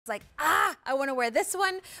like, I want to wear this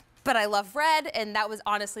one, but I love red, and that was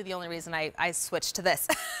honestly the only reason I switched to this.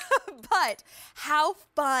 But how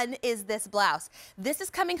fun is this blouse? This is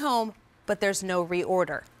coming home, but there's no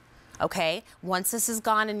reorder. Okay, once this is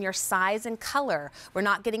gone in your size and color, we're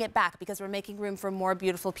not getting it back because we're making room for more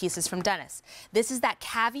beautiful pieces from Dennis. This is that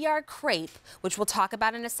Caviar Crepe, which we'll talk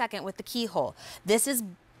about in a second with the Keyhole. This is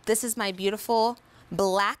my beautiful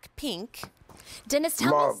black pink. Dennis,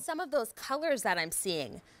 tell me some of those colors that I'm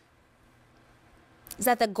seeing. Is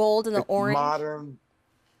that the gold and the orange? Modern.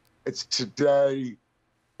 It's today.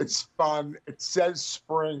 It's fun. It says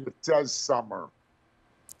spring. It says summer.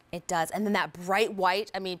 It does. And then that bright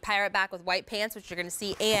white, I mean, pair it back with white pants, which you're going to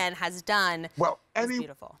see Anne has done. Well,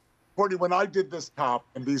 beautiful. Courtney, when I did this top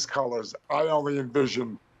in these colors, I only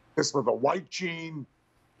envisioned this with a white jean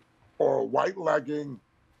or a white legging.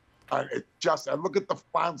 And look at the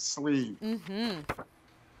flounce sleeve.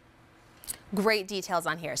 Great details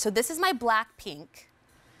on here. So this is my black pink.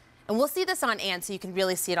 And we'll see this on Anne so you can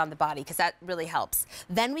really see it on the body because that really helps.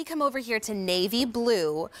 Then we come over here to navy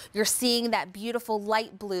blue. You're seeing that beautiful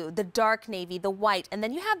light blue, the dark navy, the white, and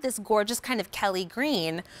then you have this gorgeous kind of Kelly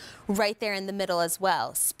green right there in the middle as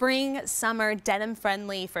well. Spring, summer, denim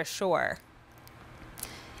friendly for sure.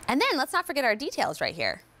 And then let's not forget our details right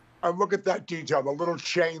here. And look at that detail, the little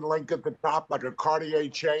chain link at the top, like a Cartier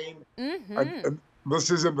chain. And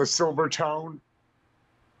this is in the silver tone.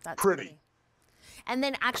 That's pretty. And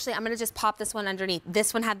then actually, I'm going to just pop this one underneath.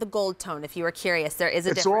 This one had the gold tone, if you were curious. There is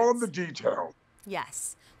a difference. It's all in the detail.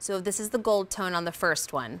 Yes. So this is the gold tone on the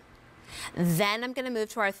first one. Then I'm going to move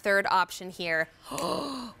to our third option here,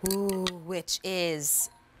 which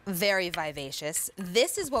is very vivacious.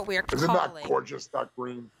 This is what we're calling... Isn't that gorgeous, that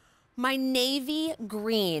green? My navy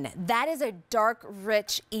green. That is a dark,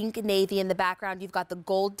 rich ink navy in the background. You've got the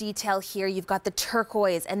gold detail here. You've got the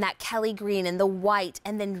turquoise and that Kelly green and the white.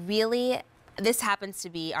 And then really... This happens to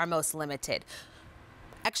be our most limited.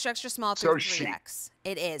 Extra, extra small through 3X.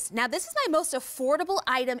 It is. Now, this is my most affordable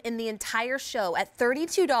item in the entire show at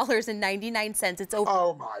 $32.99. It's over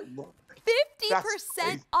oh my Lord.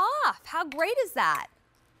 50% off. How great is that?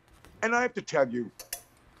 And I have to tell you,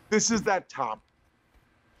 this is that top.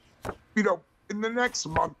 You know, in the next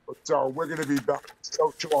month or so, we're going to be back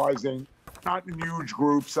socializing, not in huge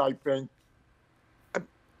groups, I think.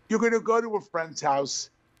 You're going to go to a friend's house.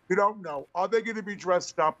 You don't know. Are they going to be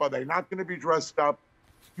dressed up? Are they not going to be dressed up?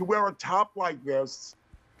 You wear a top like this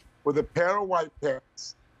with a pair of white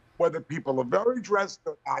pants, whether people are very dressed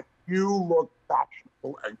or not, you look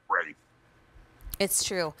fashionable and great. It's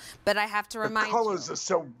true. But I have to remind you. The colors are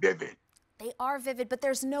so vivid. They are vivid, but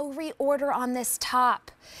there's no reorder on this top.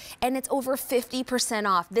 And it's over 50%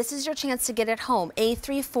 off. This is your chance to get it home.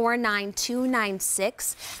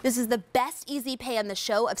 A349296. This is the best easy pay on the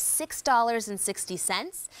show of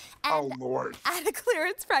 $6.60. Oh, Lord. At a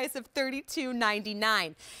clearance price of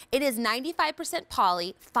 $32.99. It is 95%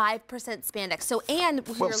 poly, 5% spandex. So, Anne,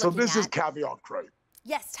 this is Caviar Crepe.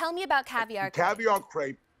 Yes, tell me about Caviar Crepe. Caviar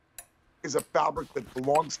Crepe is a fabric that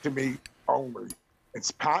belongs to me only. It's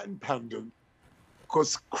patent pending,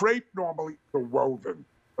 because crepe normally is woven,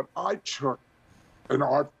 but I took in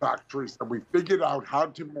art factories and we figured out how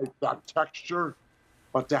to make that texture,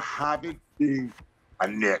 but to have it be a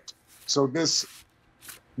knit. So this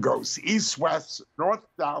goes east-west,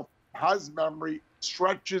 north-south, has memory,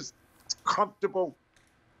 stretches, it's comfortable,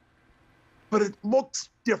 but it looks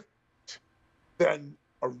different than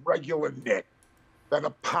a regular knit, than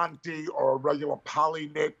a ponte or a regular poly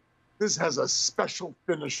knit. This has a special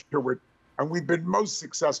finish to it, and we've been most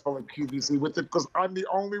successful in QVC with it because I'm the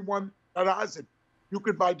only one that has it. You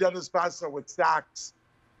could buy Dennis Basso with Saks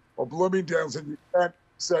or Bloomingdale's, and you can't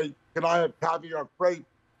say, can I have Caviar Crepe?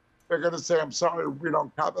 They're going to say, I'm sorry, we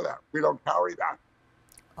don't cover that. We don't carry that.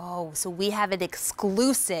 Oh, so we have it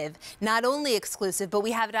exclusive. Not only exclusive, but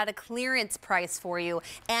we have it at a clearance price for you,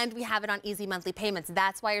 and we have it on easy monthly payments.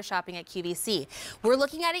 That's why you're shopping at QVC. We're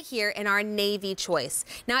looking at it here in our navy choice.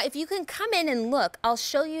 Now, if you can come in and look, I'll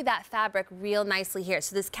show you that fabric real nicely here.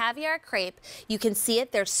 So this Caviar Crepe, you can see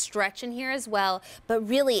it. There's stretch in here as well, but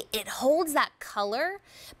really it holds that color,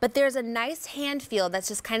 but there's a nice hand feel that's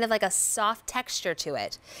just kind of like a soft texture to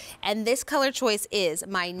it. And this color choice is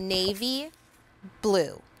my navy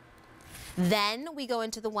blue. Then we go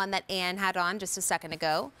into the one that Anne had on just a second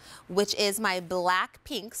ago, which is my black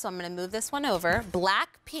pink. So I'm going to move this one over.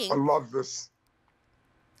 Black pink. I love this.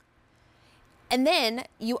 And then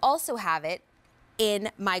you also have it in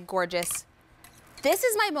my gorgeous, this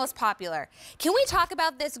is my most popular. Can we talk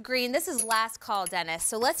about this green? This is last call, Dennis.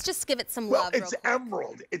 So let's just give it some love. Well, it's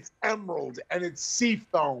emerald. It's emerald, and it's sea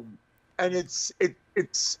foam, and it's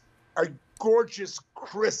a gorgeous,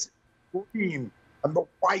 crisp green and the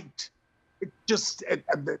white. It just,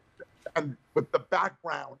 and with the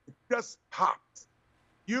background, it just pops.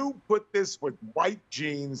 You put this with white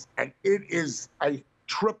jeans, and it is a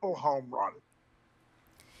triple home run.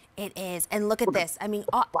 It is. And look at this. I mean,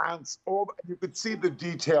 flounce, you could see the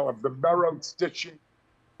detail of the mirrored stitching.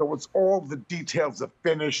 So it's all the details of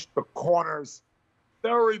finish, the corners.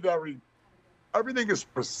 Very, very, everything is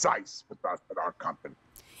precise with us at our company.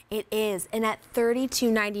 It is. And at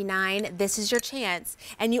 $32.99, this is your chance.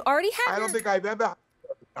 And you already have I don't think I've ever had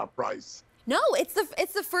that price. No, it's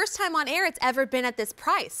the first time on air it's ever been at this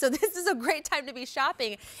price. So this is a great time to be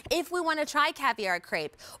shopping if we want to try Caviar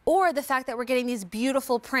Crepe, or the fact that we're getting these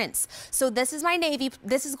beautiful prints. So this is my navy.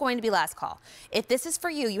 This is going to be last call. If this is for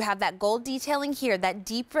you, you have that gold detailing here, that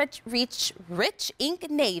deep rich ink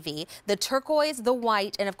navy, the turquoise, the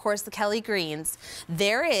white, and of course the Kelly greens.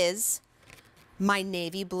 There is my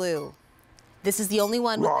navy blue. This is the only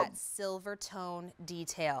one with that silver tone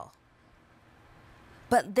detail.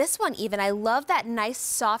 But this one even, I love that nice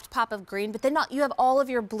soft pop of green, but then you have all of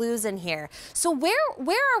your blues in here. So where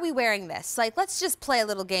are we wearing this? Like, let's just play a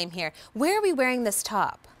little game here. Where are we wearing this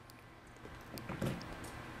top?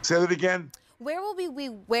 Say that again. Where will we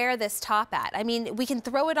wear this top at? I mean, we can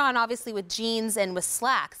throw it on obviously with jeans and with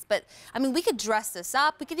slacks, but I mean, we could dress this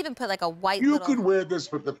up. We could even put like a white You could wear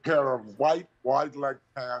this with a pair of white wide leg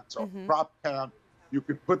pants or crop pant. You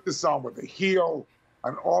could put this on with a heel,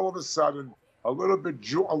 and all of a sudden, a little bit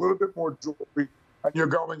more jewelry, and you're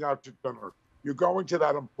going out to dinner. You're going to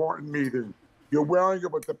that important meeting. You're wearing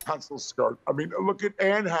it with the pencil skirt. I mean, look at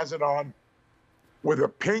Anne has it on with a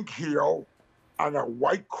pink heel and a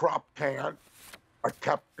white crop pant, a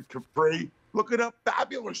capri. Look at how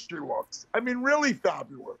fabulous she looks. I mean, really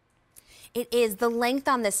fabulous. It is the length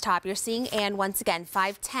on this top. You're seeing Anne once again,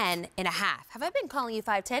 5'10" and a half. Have I been calling you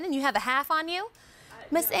 5'10" and you have a half on you,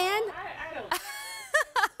 Miss no, Anne? I don't.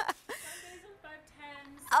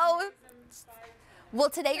 Oh, well,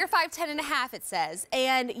 today you're 5'10" and a half, it says,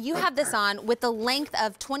 and you have this on with the length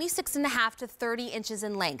of 26 and a half to 30 inches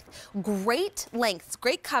in length. Great lengths,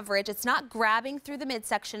 great coverage. It's not grabbing through the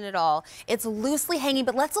midsection at all. It's loosely hanging,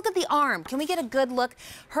 but let's look at the arm. Can we get a good look?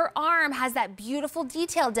 Her arm has that beautiful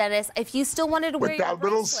detail, Dennis. If you still wanted to wear your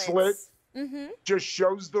bracelets. With that little slit, just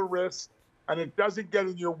shows the wrist, and it doesn't get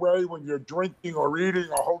in your way when you're drinking or eating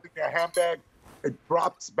or holding a handbag. It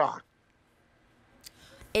drops back.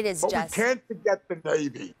 It is but we can't forget the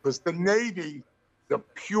navy, because the navy, the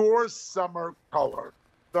pure summer color,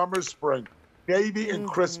 summer, spring, navy and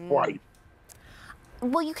crisp white.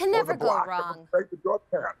 Well, you can never go wrong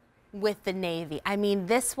with the navy. I mean,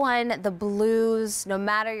 this one, the blues, no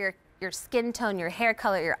matter your skin tone, your hair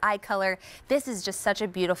color, your eye color, this is just such a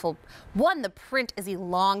beautiful one. The print is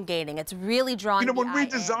elongating. It's really drawing the eye in. When we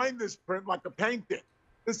designed this print like a painting,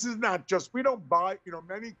 this is not just, we don't buy,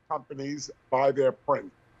 many companies buy their print.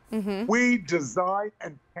 We design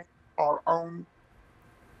and paint our own.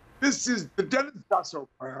 This is the Dennis Basso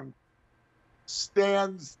brand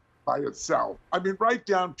stands by itself. I mean, right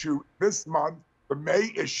down to this month, the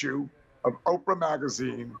May issue of Oprah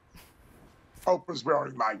magazine, Oprah's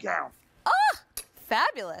wearing my gown. Oh,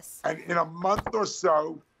 fabulous. And in a month or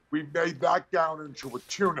so, we made that gown into a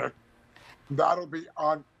tunic. That'll be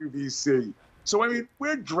on QVC. So, I mean,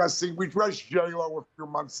 we dressed J-Lo a few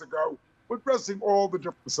months ago. We're dressing all the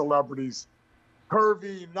different celebrities,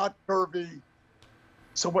 curvy, not curvy.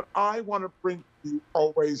 So what I want to bring to you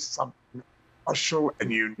always something special and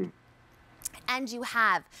unique. And you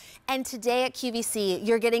have. And today at QVC,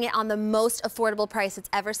 you're getting it on the most affordable price it's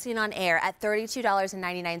ever seen on air at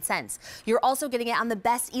 $32.99. You're also getting it on the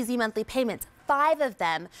best easy monthly payments. 5 of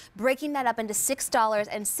them, breaking that up into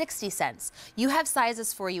 $6.60. You have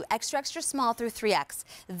sizes for you, extra, extra small through 3X.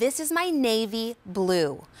 This is my navy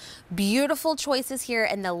blue. Beautiful choices here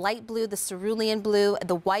in the light blue, the cerulean blue,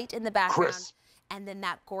 the white in the background. Chris. And then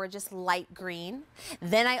that gorgeous light green.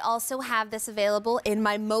 Then I also have this available in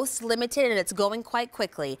my most limited, and it's going quite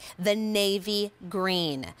quickly, the navy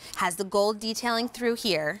green. Has the gold detailing through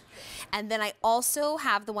here. And then I also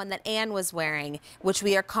have the one that Anne was wearing, which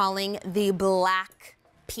we are calling the black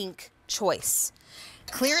pink choice.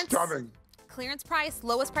 Stunning. Clearance price,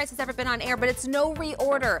 lowest price has ever been on air, but it's no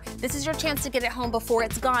reorder. This is your chance to get it home before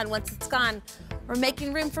it's gone. Once it's gone, we're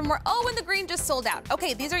making room for more. Oh, and the green just sold out.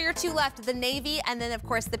 Okay, these are your 2 left, the navy and then of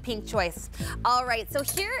course the pink choice. All right, so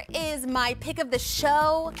here is my pick of the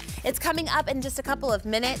show. It's coming up in just a couple of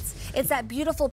minutes. It's that beautiful